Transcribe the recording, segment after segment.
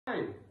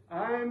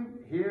I'm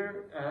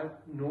here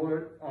at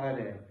Nor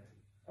Arev,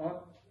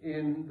 up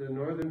in the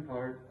northern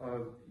part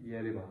of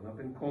Yerevan, up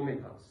in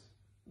Komitas.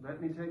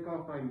 Let me take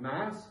off my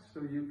mask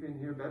so you can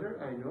hear better.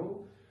 I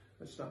know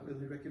it's not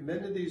really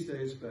recommended these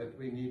days, but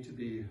we need to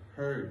be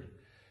heard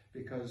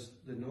because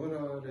the Nor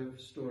Arev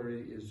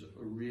story is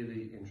a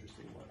really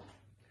interesting one.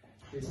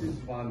 This is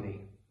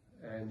Vani,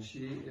 and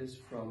she is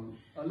from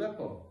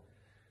Aleppo.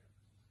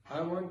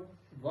 I want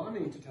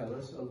Vani to tell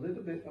us a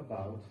little bit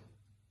about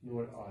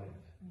Nor Arev.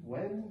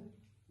 When,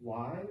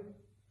 why,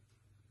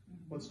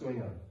 what's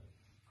going on?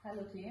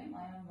 Hello team,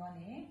 I am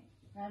Vani.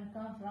 I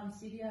come from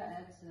Syria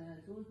at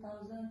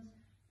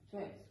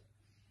 2012.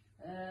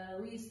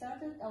 We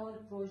started our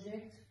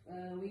project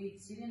with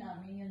Syrian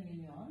Armenian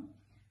Union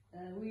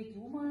with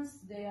women.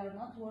 They are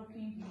not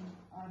working in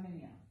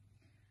Armenia.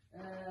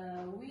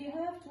 We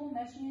have 2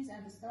 machines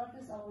and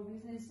started our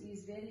business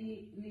is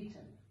very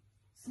little,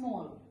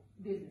 small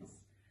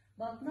business.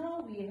 But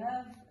now we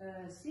have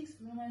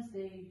 6 women.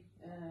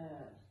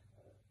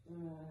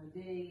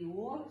 They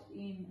worked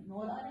in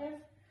Nor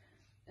Arev,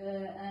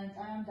 and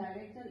I am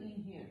director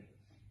in here.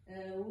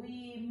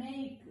 We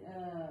make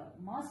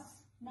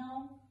masks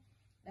now,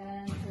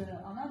 and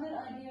another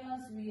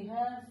ideas we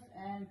have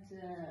and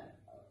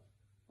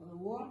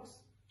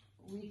works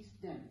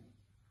with them.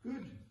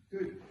 Good,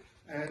 good.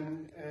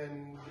 And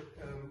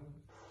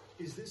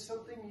is this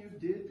something you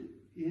did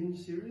in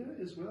Syria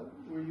as well?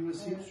 Were you a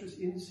seamstress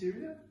in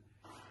Syria?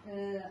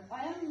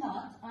 I am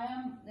not. I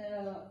am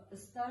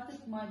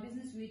started my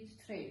business with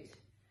trade.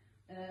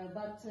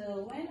 But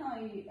when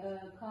I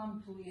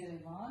come to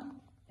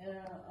Yerevan,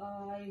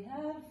 I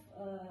have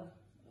a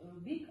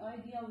big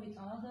idea with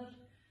another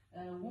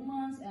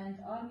women's and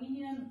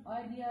Armenian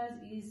ideas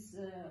is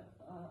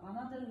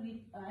another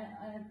with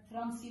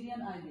from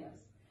Syrian ideas.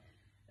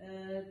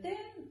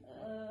 Then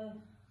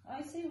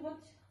I say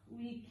what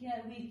we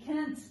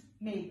can't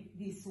make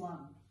this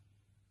one.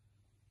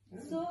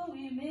 So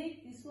we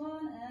make this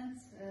one, and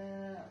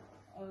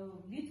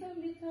little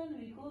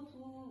we go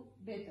to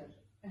better.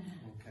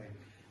 Okay.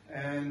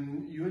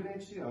 And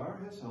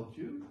UNHCR has helped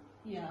you?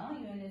 Yeah,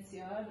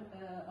 UNHCR,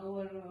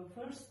 our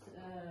first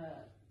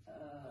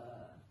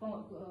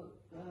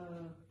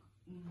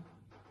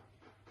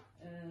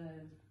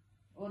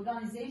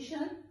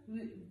organization,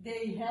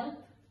 they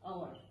help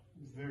our.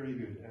 Very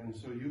good. And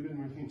so you've been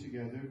working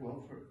together,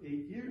 well, for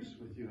 8 years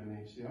with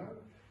UNHCR,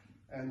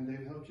 and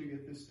they've helped you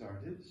get this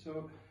started.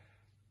 So,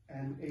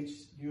 and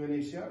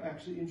UNHCR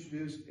actually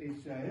introduced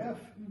HDIF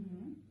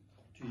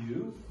to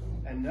you,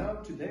 and now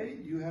today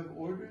you have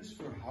orders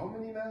for how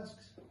many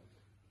masks?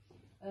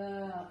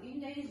 In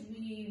days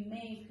we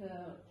make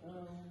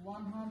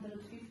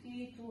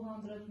 150,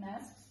 200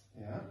 masks.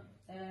 Yeah.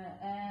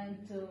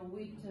 And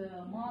with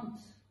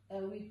month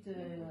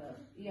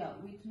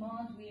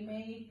we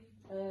make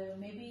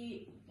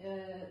maybe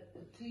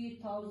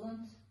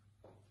 3,000.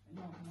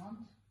 No,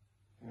 month.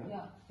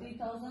 Yeah,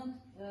 3,000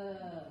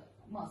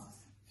 masks.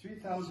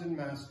 3,000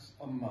 masks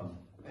a month,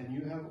 and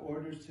you have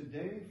orders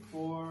today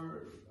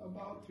for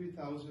about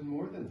 3,000,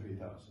 more than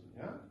 3,000,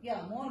 yeah?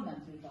 Yeah, more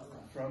than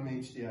 3,000. From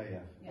HDIF,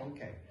 yeah.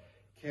 Okay.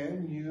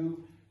 Can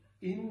you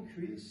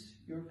increase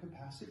your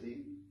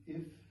capacity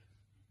if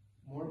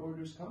more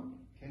orders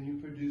come? Can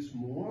you produce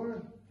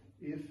more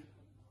if...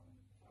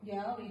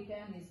 Yeah, we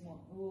can. It's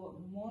more.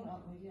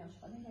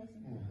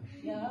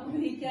 Yeah,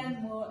 we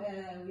can more.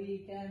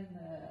 We can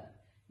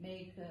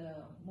make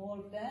more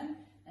of them,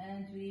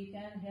 and we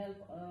can help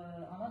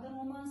another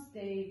women.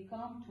 They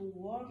come to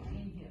work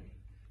in here.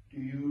 Do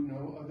you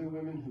know other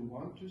women who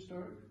want to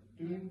start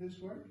doing this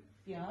work?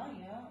 Yeah.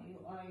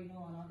 I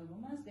know another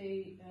women.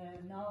 They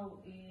now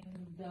in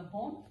the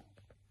home,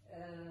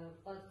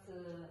 but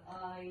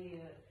I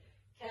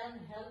can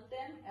help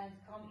them and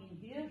come in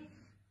here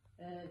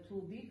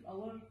to build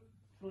our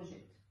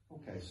project.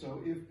 Okay,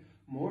 so if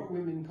more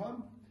women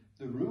come,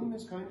 the room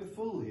is kind of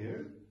full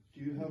here. Do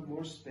you have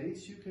more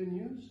space you can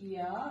use?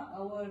 Yeah,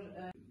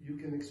 you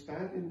can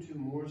expand into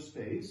more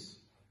space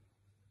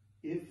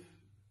if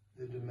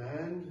the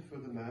demand for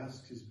the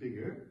masks is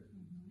bigger.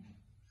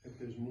 If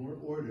there's more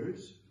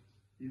orders,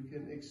 you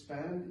can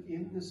expand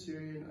in the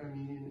Syrian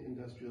Armenian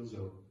industrial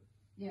zone.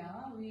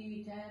 Yeah,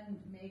 we can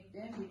make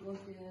them because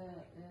the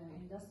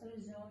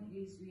industrial zone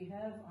is, we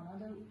have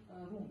another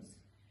rooms.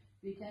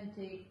 We can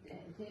take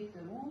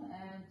the room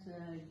and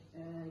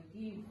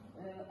give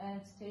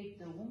and take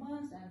the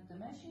women and the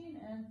machine,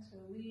 and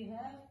we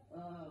have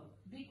a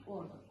big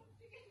order.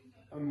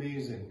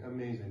 Amazing,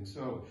 amazing.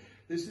 So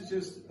this is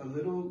just a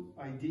little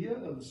idea,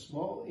 a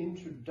small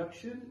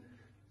introduction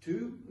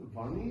to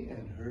Vani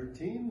and her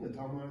team, the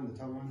Tamar and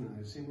the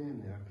Husine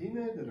and the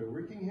Arpine that are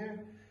working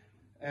here.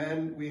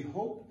 And we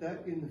hope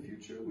that in the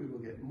future we will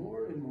get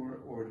more and more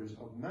orders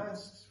of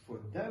masks for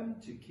them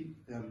to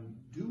keep them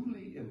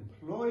duly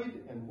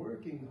employed and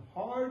working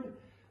hard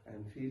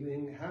and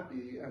feeling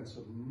happy and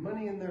some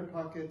money in their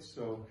pockets.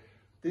 So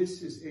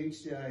this is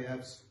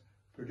HDIF's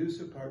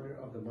producer partner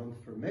of the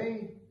month for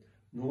May,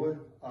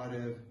 Nor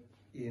Arev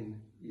in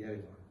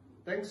Yerevan.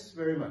 Thanks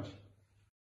very much.